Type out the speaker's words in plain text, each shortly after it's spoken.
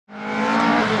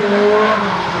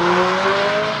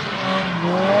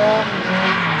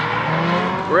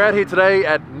We're out here today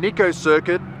at Nikko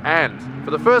Circuit, and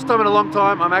for the first time in a long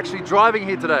time, I'm actually driving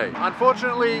here today.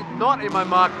 Unfortunately, not in my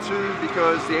Mark II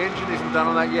because the engine isn't done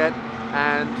on that yet,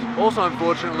 and also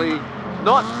unfortunately,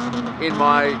 not in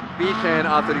my Riichan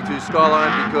R32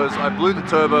 Skyline because I blew the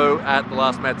turbo at the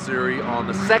last Matsuri on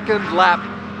the second lap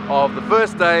of the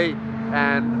first day,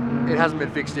 and it hasn't been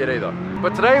fixed yet either.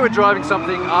 But today we're driving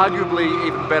something arguably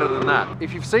even better than that.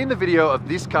 If you've seen the video of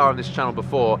this car on this channel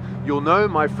before, you'll know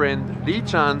my friend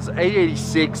Riichan's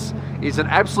AE86 is an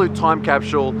absolute time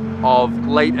capsule of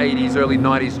late 80s, early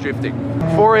 90s drifting.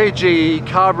 4AGE,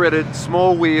 carbureted,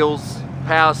 small wheels,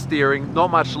 power steering,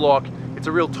 not much lock. It's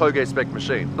a real Toge spec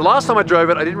machine. The last time I drove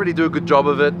it, I didn't really do a good job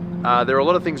of it. There were a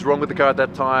lot of things wrong with the car at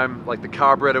that time, like the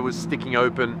carburetor was sticking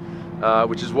open,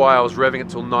 which is why I was revving it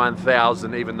till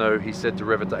 9,000, even though he said to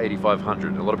rev it to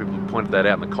 8,500. A lot of people pointed that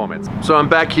out in the comments. So I'm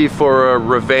back here for a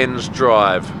revenge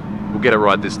drive. We'll get it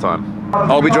right this time.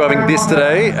 I'll be driving this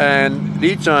today, and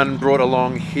Riichan brought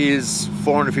along his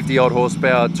 450 odd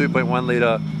horsepower, 2.1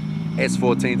 litre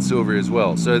S14 Silver as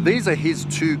well. So these are his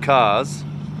two cars,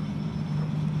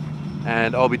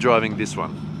 and I'll be driving this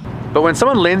one. But when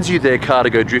someone lends you their car to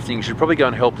go drifting, you should probably go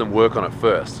and help them work on it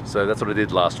first. So that's what I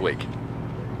did last week.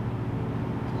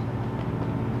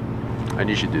 And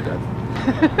you should do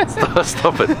that.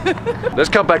 Stop it. Let's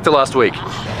cut back to last week.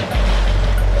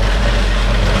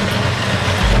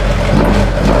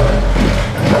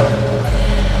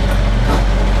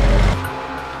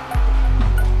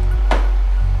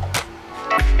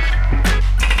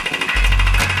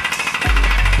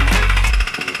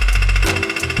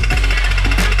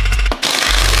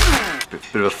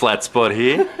 Bit of a flat spot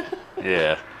here.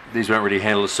 Yeah, these won't really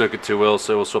handle the circuit too well,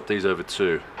 so we'll swap these over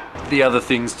too. The other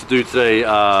things to do today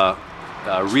are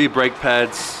rear brake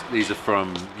pads. These are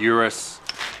from Urus.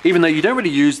 Even though you don't really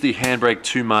use the handbrake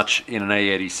too much in an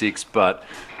AE86, but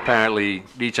apparently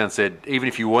Riichan said even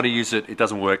if you want to use it, it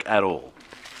doesn't work at all.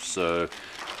 So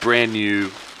brand new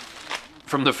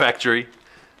from the factory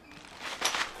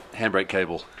handbrake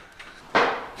cable.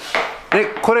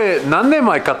 これ何年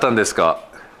前買ったんですか?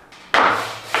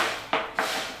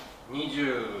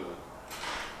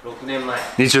 26年前.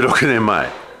 26年前.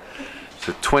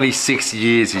 So 26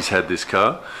 years he's had this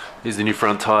car. Here's the new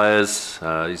front tyres.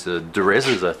 These are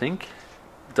Durezas, I think.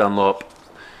 Dunlop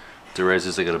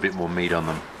Durezas, they got a bit more meat on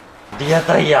them. Rear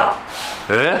tire.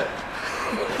 Eh?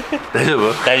 大丈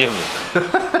夫? 大丈夫.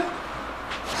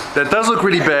 That does look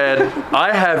really bad.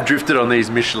 I have drifted on these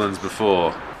Michelins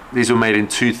before. These were made in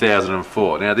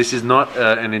 2004. Now this is not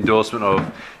an endorsement of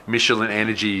Michelin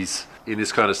Energies in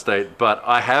this kind of state, but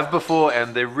I have before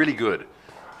and they're really good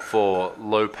for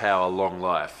low power, long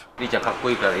life. Okay,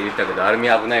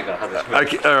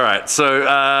 alright, so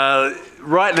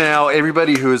right now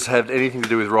everybody who has had anything to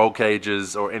do with roll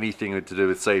cages or anything to do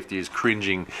with safety is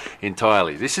cringing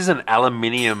entirely. This is an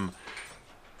aluminium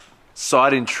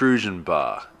side intrusion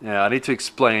bar. Now I need to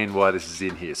explain why this is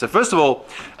in here. So first of all,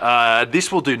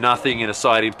 this will do nothing in a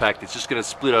side impact. It's just going to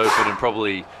split open and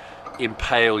probably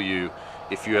impale you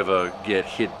if you ever get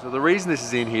hit. So the reason this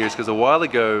is in here is because a while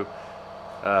ago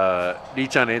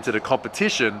Riichan entered a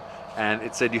competition and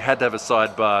it said you had to have a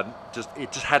sidebar, it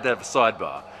just had to have a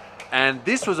sidebar. And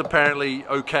this was apparently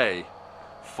okay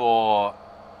for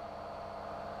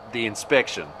the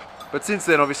inspection. But since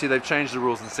then, obviously, they've changed the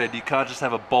rules and said you can't just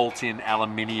have a bolt-in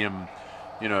aluminium,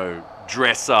 you know,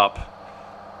 dress-up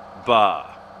bar.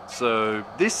 So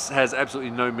this has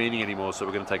absolutely no meaning anymore, so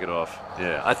we're going to take it off.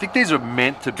 Yeah, I think these are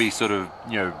meant to be sort of,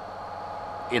 you know,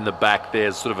 in the back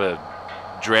there's sort of a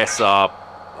dress-up,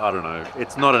 I don't know.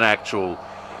 It's not an actual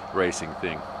racing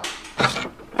thing.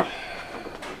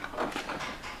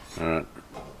 All right.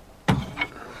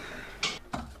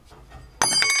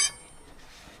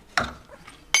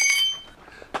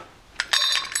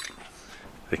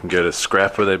 They can go to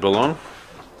scrap where they belong.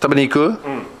 Tabaniku?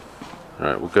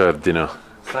 Alright, we'll go have dinner.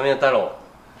 Stamina Taro.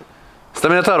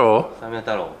 Stamina Taro? Stamina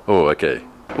Taro. Oh, okay.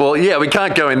 Well, yeah, we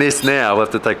can't go in this now. We'll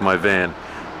have to take my van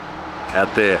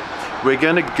out there. We're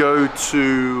going to go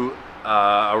to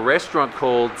a restaurant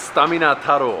called Stamina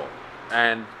Taro.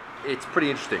 And it's pretty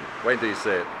interesting. Wait until you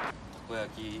see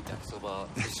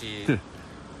it.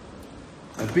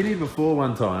 I've been here before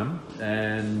one time,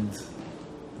 and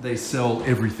they sell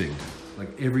everything. Like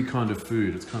every kind of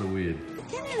food. It's kind of weird.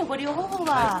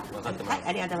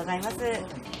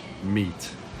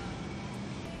 Meat,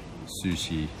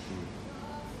 sushi,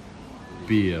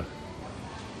 beer,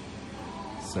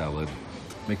 salad.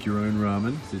 Make your own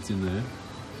ramen, it's in there.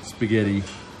 Spaghetti,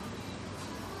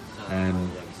 and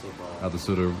other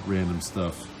sort of random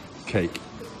stuff. Cake.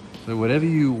 So whatever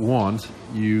you want,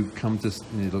 you come to,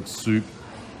 look, soup,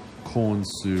 corn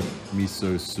soup,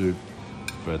 miso soup,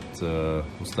 but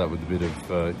we'll start with a bit of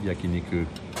yakiniku.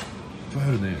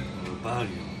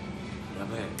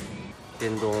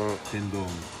 Tendon.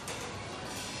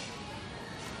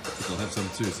 I'll have some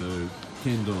too, so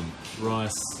tendon,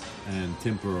 rice and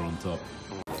tempura on top.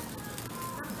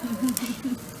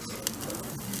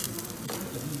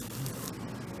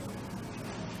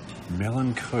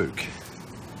 Melon Coke.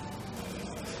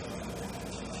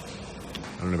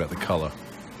 I don't know about the colour.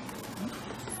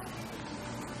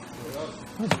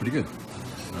 That's pretty good.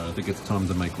 I think it's time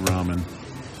to make ramen.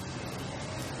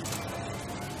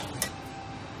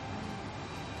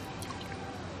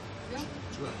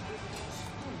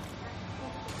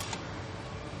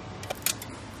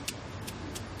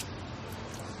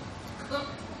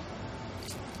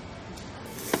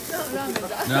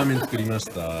 라면 作りまし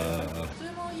た。そ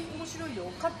れも面白いよ。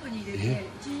カップに入れて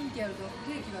チーンってやると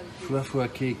ケーキができる。ふわふわ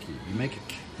ケーキ。You make a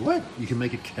what? You can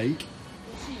make a cake? 美味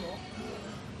しいよ。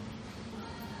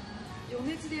余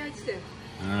熱で焼いてて。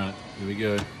Alright, here we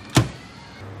go. あ、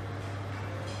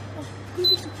つい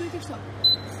てきた。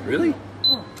Really? うん。ほ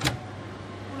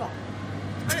ら。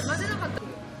あれ混ぜなかった。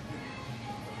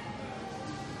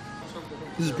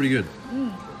This is pretty good.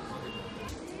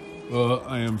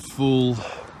 I am full.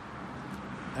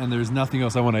 And there's nothing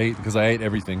else I want to eat because I ate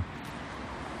everything.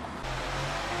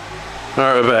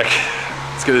 Alright, we're back.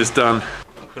 Let's get this done.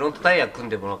 フロントタイヤ組ん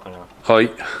でもらおうかな。は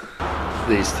い。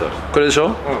These stuff. これでしょ？う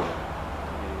ん。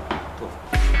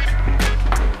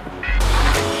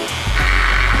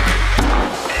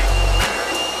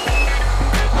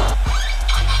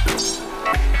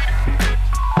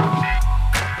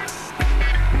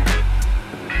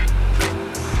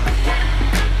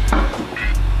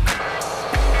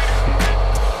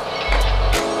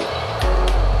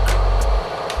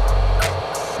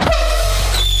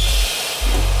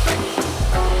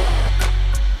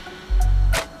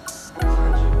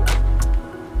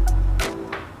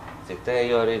絶対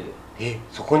言われるよ。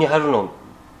そこに貼るの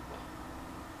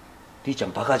リーちゃ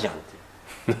んバカじゃんっ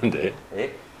て。なんで？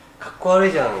かっこ悪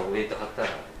いじゃん、ウェイト貼っ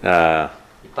たら。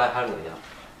いっぱい貼るのや。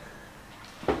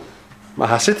まあ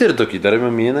走ってる時誰も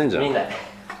見えないんじゃん。見えない。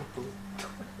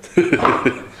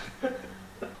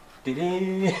でれ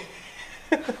ー。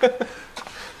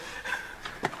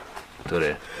ど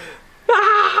れ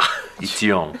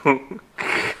？14。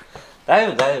大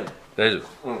丈夫大丈夫。大丈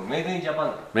夫。うん、メイドインジャパ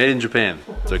ンだ。Made in Japan.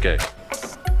 It's okay.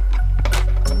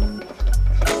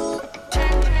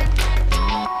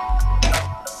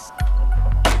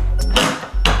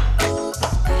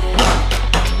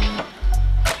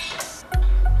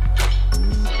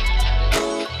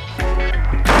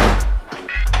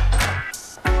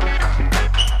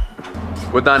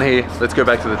 We're done here. Let's go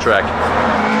back to the track.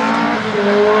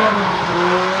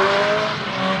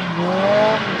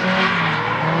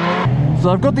 So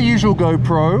I've got the usual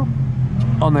GoPro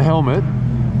on the helmet,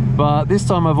 but this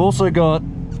time I've also got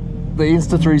the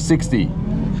Insta360.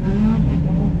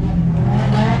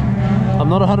 I'm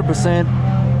not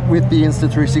 100% with the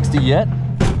Insta360 yet,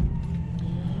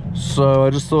 so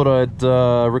I just thought I'd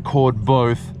record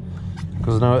both,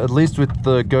 because now at least with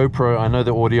the GoPro I know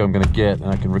the audio I'm going to get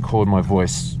and I can record my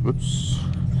voice. Oops.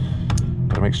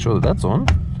 Gotta make sure that that's on.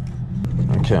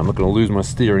 Okay, I'm not going to lose my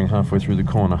steering halfway through the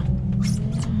corner.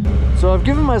 So I've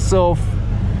given myself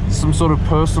some sort of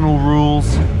personal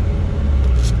rules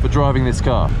for driving this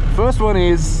car. First one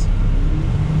is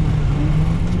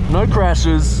no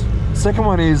crashes. Second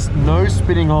one is no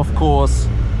spinning off course.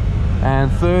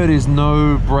 And third is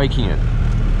no braking it.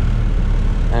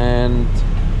 And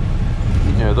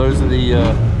you know, those are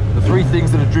the three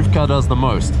things that a drift car does the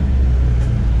most.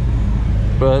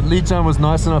 But Riichan was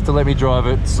nice enough to let me drive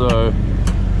it, so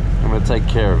I'm going to take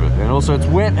care of it. And also it's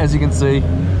wet, as you can see.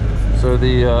 So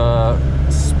the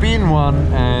spin one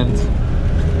and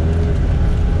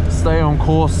stay on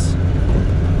course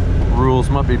rules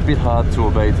might be a bit hard to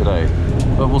obey today,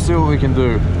 but we'll see what we can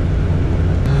do.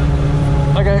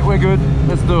 Okay, we're good.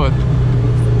 Let's do it.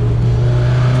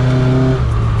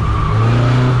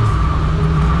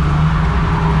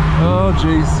 Oh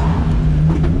jeez.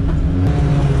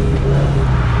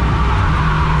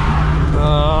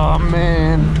 Oh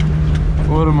man,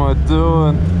 what am I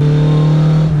doing?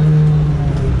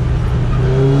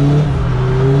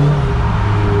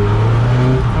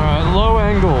 Alright, low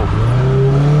angle.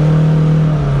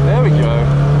 There we go.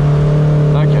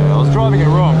 Okay, I was driving it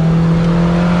wrong.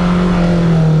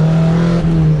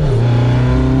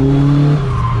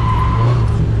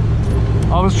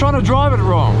 I was trying to drive it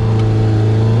wrong.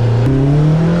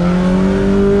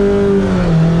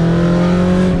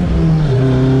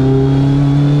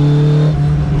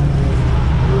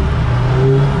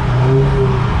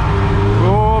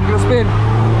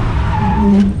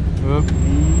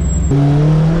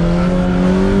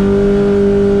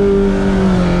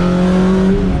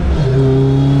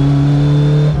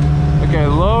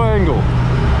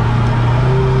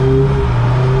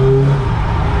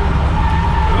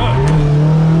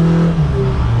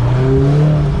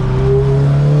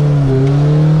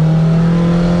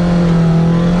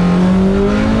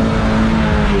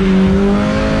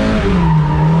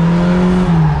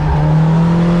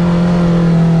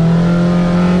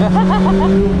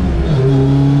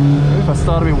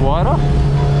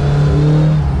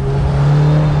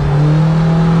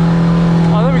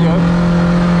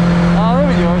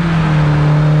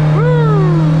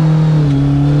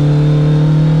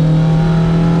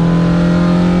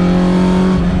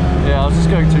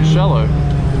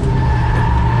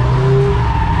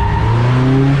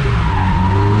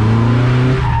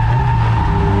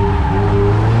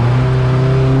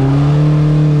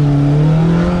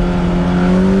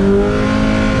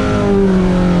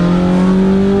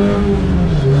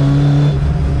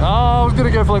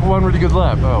 good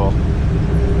lap. Oh well.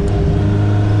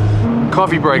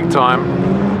 Coffee break time.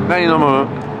 何飲む?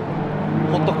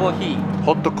 Hot coffee.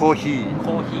 Hot coffee.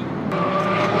 Coffee.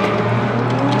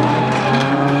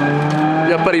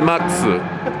 やっぱりマックス。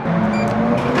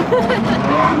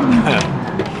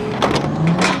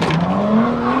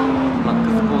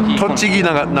栃木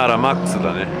ならマックス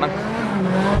だね。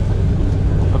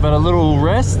About a little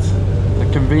rest, a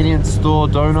convenience store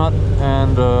donut,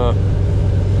 and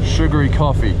sugary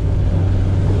coffee.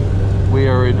 We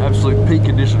are in absolute peak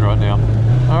condition right now.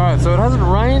 Alright, so it hasn't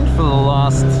rained for the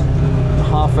last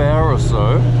half hour or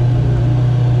so.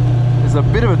 There's a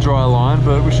bit of a dry line,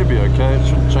 but we should be okay. It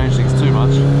shouldn't change things too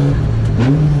much.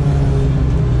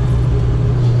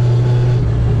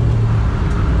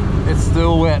 It's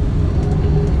still wet.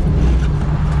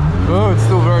 Oh, it's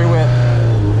still very wet.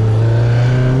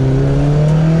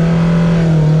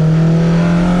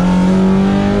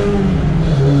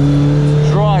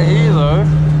 It's dry here though.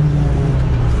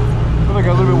 I'm gonna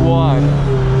go a little bit wide.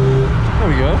 There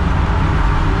we go.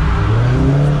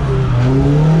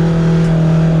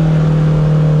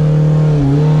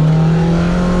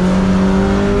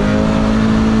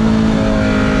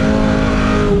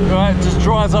 Right, just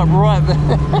dries up right there.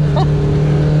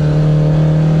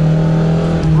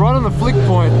 Right on the flick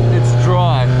point, it's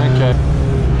dry. Okay.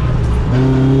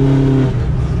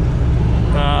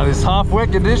 This half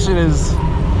wet condition is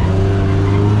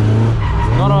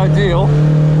not ideal.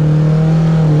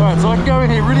 Alright, so I can go in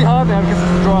here really hard now because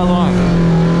it's a dry line.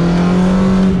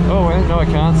 Oh wait, no I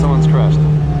can't, someone's crashed.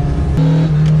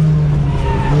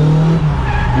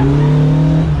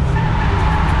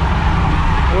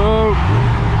 Oh.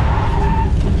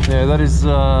 Yeah, that is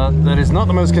not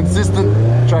the most consistent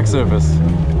track surface.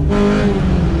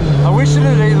 I wish it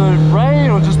had either rain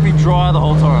or just be dry the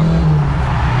whole time.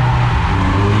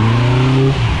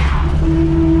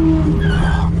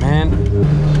 Oh, man.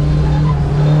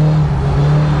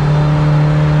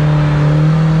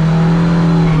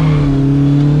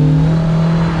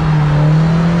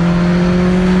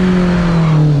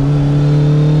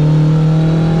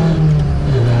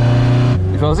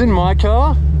 If I was in my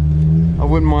car, I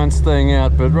wouldn't mind staying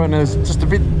out, but right now there's just a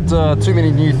bit too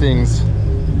many new things.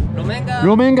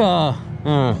 路面が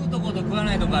食うとこと食わ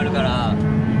ないとこあるから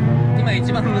今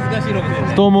一番難しい路面です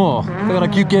ね。と思う。だから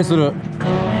休憩する。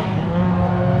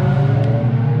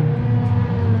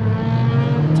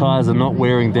Tires are not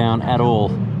wearing down at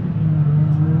all.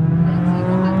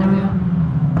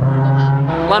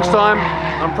 Lunchtime.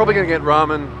 I'm probably going to get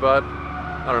ramen, but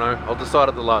I don't know. I'll decide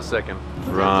at the last second.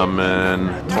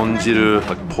 Ramen, tonjiru,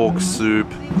 like pork soup.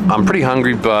 I'm pretty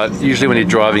hungry, but usually when you're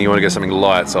driving, you want to get something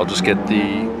light, so I'll just get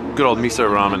the good old miso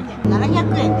ramen.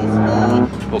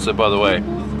 Also, by the way,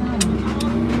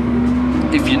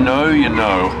 if you know, you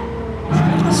know.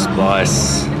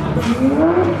 Spice.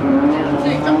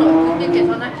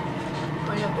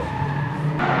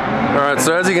 Alright,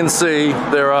 so as you can see,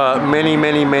 there are many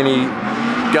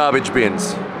garbage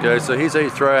bins. Okay, so here's how you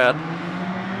throw out.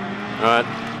 Alright,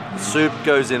 soup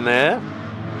goes in there.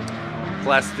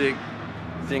 Plastic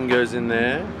thing goes in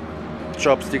there.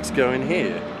 Chopsticks go in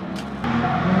here.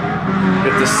 You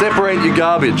have to separate your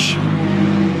garbage.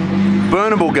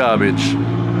 Burnable garbage.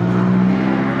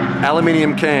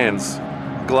 Aluminium cans.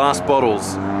 Glass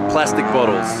bottles. Plastic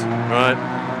bottles. Right?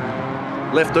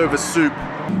 Leftover soup.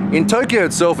 In Tokyo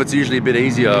itself, it's usually a bit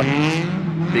easier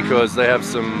because they have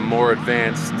some more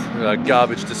advanced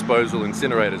garbage disposal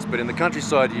incinerators. But in the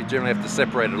countryside, you generally have to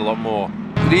separate it a lot more.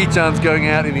 Riichan's going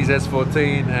out in his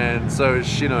S14, and so is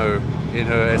Shino in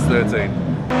her S13.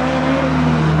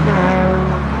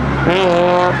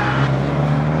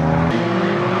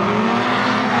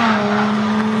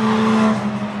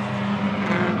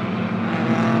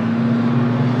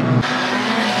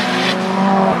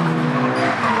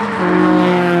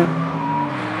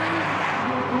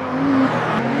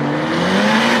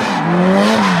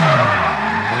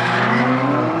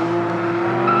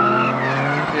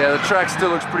 Yeah, the track still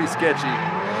looks pretty sketchy.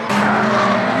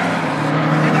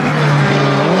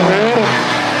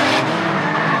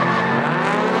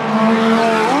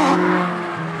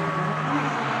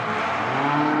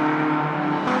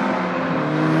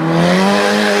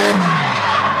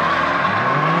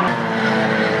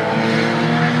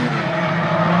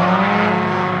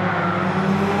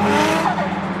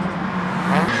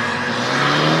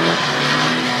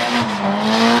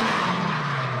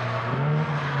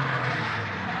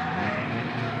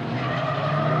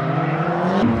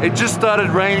 It just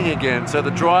started raining again, so the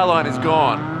dry line is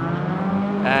gone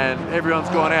and everyone's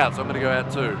gone out, so I'm gonna go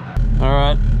out too. All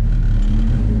right,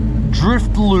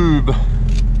 drift lube,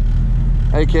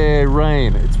 aka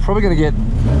rain. It's probably gonna get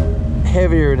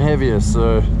heavier and heavier.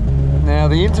 So now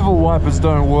the interval wipers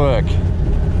don't work,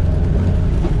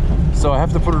 so I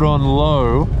have to put it on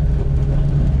low,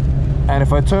 and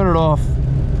if I turn it off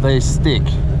they stick,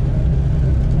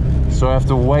 so I have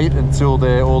to wait until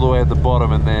they're all the way at the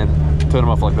bottom and then turn them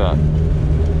off like that.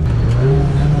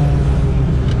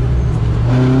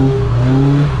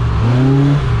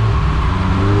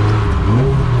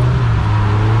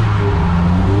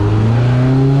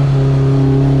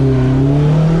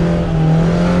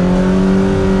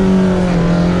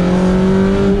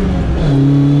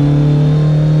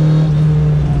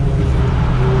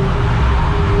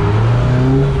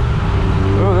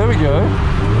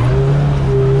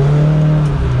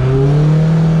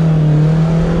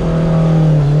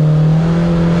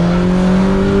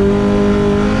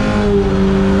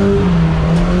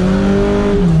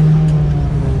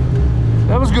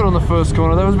 First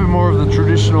corner, that was a bit more of the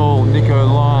traditional Nikko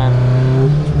line.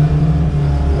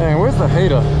 Man, where's the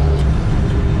heater?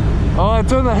 Oh, I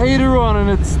turned the heater on and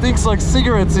it stinks like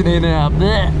cigarettes in here now.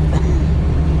 Blech.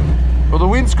 Well, the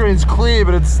windscreen's clear,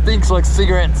 but it stinks like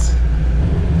cigarettes.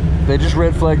 They just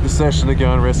red flagged the session to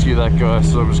go and rescue that guy,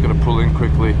 so I'm just going to pull in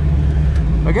quickly.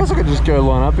 I guess I could just go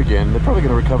line up again. They're probably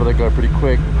going to recover that guy pretty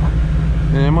quick.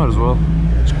 Yeah, might as well.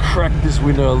 Just crack this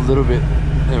window a little bit.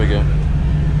 There we go.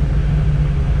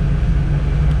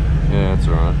 Yeah, that's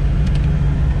alright.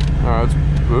 Alright,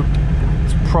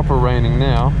 it's proper raining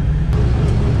now.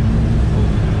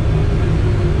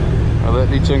 I'll let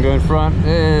Riichan go in front.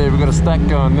 Yeah, we've got a stack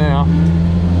going now.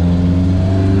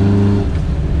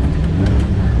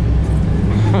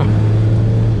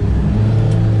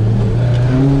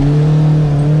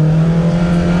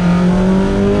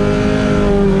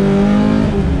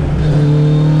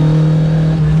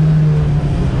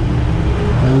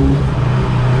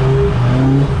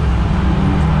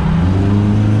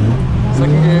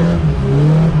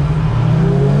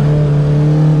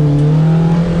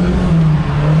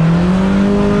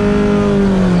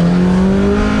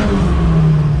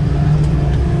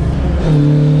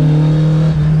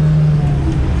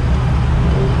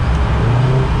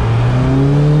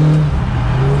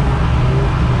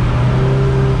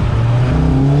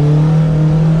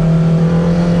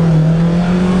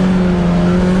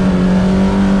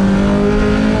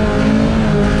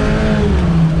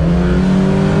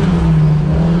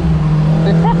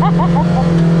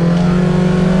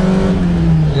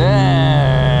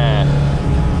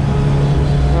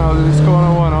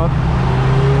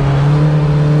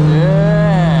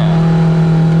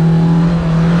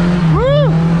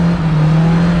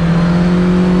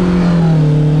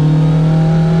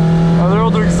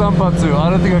 I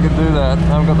don't think I can do that. I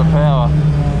haven't got the power.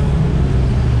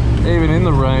 Even in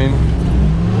the rain.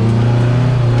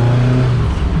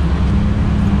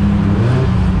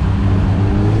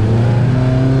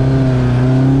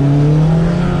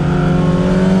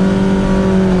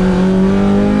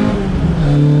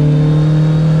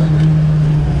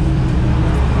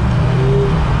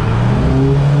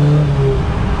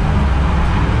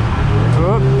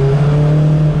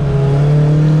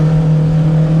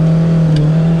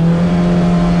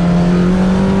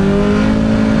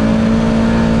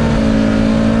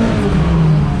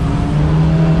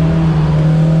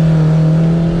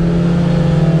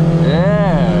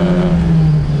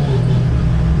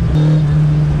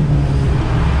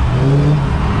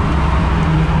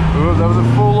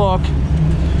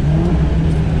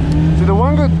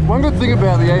 One good thing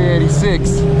about the AE86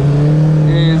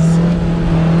 is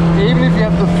even if you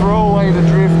have to throw away the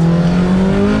drift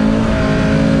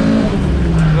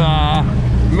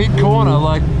mid-corner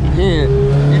like here,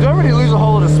 you don't really lose a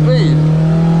whole lot of speed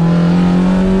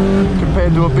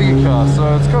compared to a bigger car,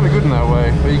 so it's kind of good in that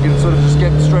way, but you can sort of just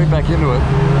get straight back into it.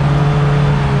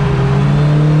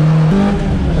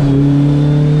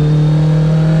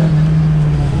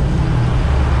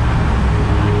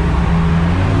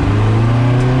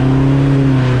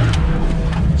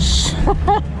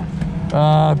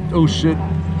 Oh shit.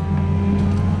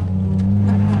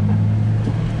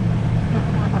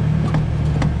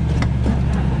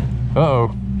 Uh-oh.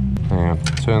 Hang on,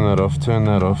 turn that off, turn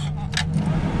that off.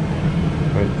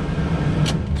 Wait,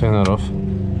 turn that off.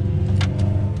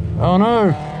 Oh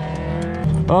no!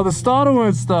 Oh, the starter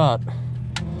won't start.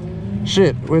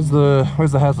 Shit, where's the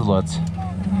hazard lights?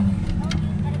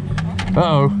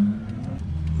 Uh-oh.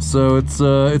 So it's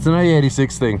an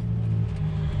AE86 thing.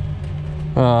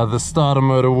 The starter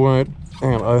motor won't.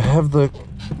 Hang on,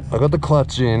 I got the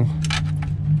clutch in.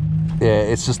 Yeah,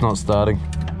 it's just not starting.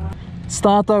 ス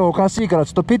ターターがおかしいからち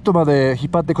ょっとピットまで引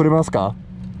っ張ってくれますか？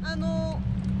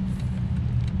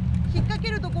引っ掛け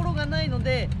るところがないの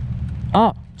で。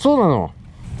あ、そうなの。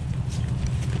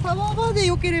パワーバーで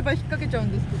良ければ引っ掛けちゃう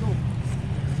んですけど。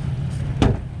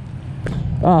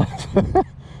あ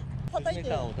叩い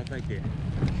て。を叩いて。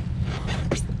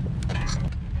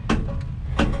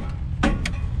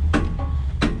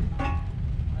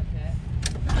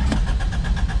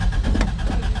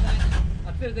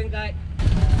アクセル全開。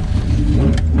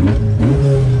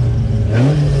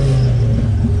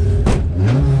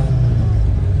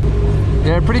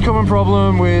Yeah, pretty common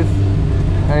problem with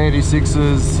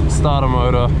AE86's starter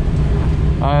motor.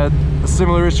 I had a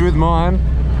similar issue with mine.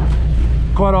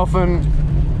 Quite often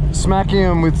smacking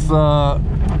them with a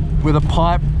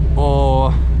pipe,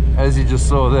 or as you just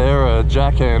saw there, a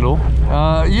jack handle,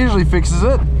 usually fixes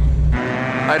it.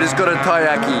 I just got a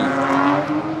taiyaki.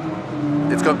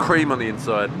 It's got cream on the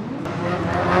inside.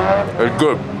 It's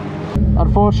good.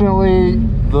 Unfortunately,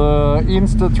 the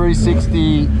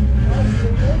Insta360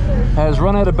 has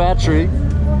run out of battery,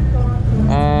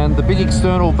 and the big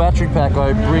external battery pack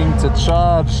I bring to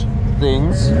charge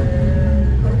things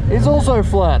is also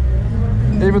flat,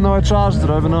 even though I charged it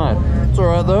overnight. It's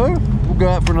alright though, we'll go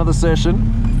out for another session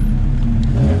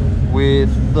with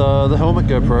the helmet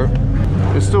GoPro.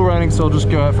 It's still raining, so I'll just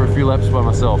go out for a few laps by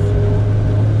myself.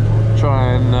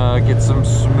 Try and get some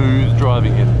smooth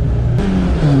driving in.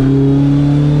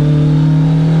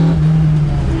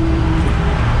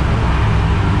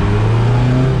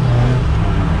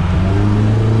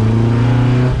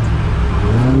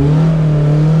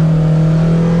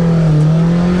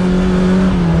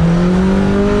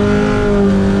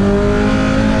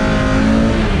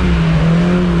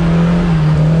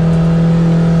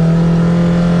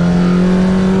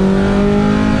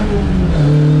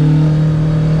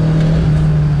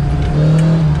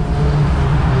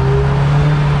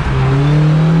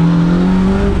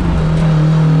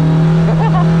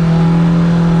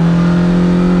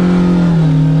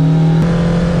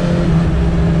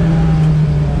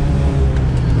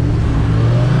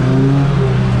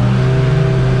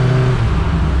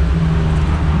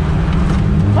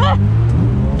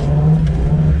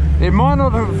 It might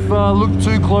not have looked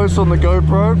too close on the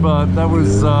GoPro, but that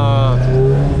was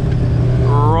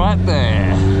right there.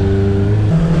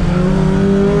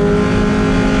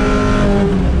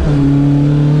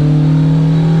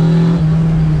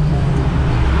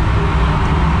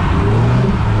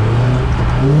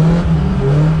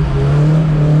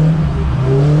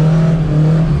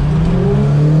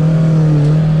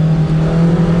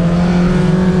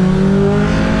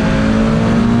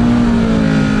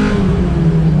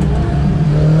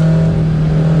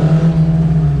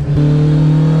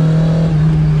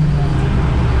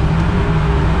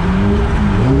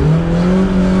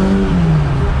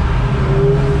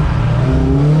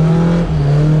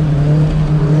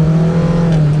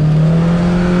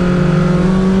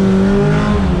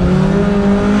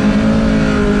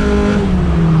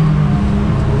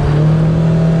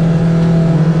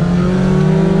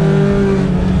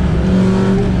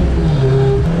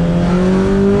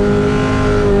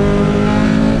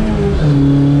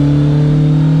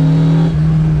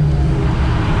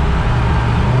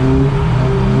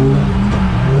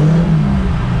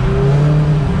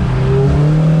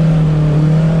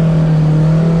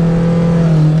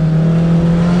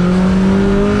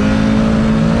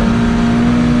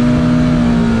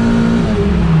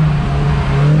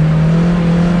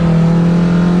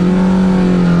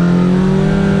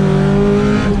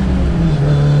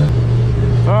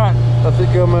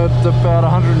 I'm at about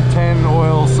 110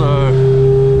 oil, so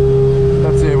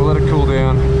that's it, we'll let it cool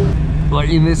down. Like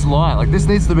in this light, like this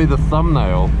needs to be the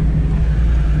thumbnail.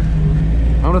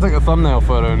 I'm gonna take a thumbnail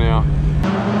photo now.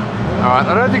 Alright,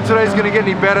 I don't think today's gonna get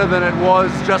any better than it was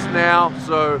just now,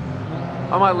 so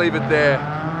I might leave it there.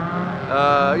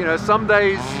 You know, some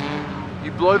days you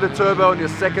blow the turbo on your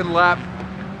second lap,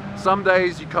 some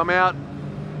days you come out,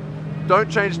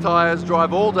 don't change tires,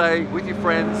 drive all day with your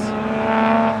friends.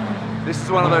 This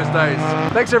is one of those days.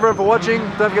 Thanks everyone for watching.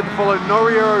 Don't forget to follow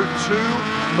Noriero2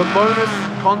 for bonus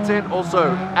content.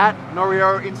 Also at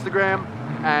Noriero Instagram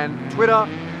and Twitter.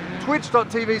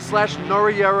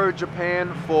 Twitch.tv/Noriero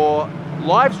Japan for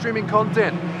live streaming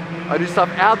content. I do stuff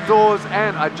outdoors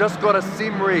and I just got a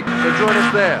sim rig, so join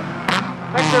us there.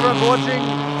 Thanks everyone for watching.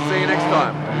 See you next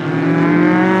time.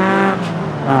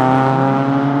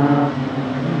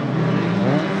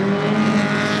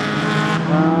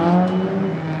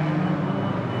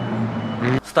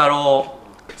スタローン。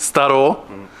スタロ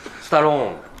ーン。スタロー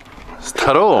ン。ス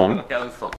タローン。いや、嘘。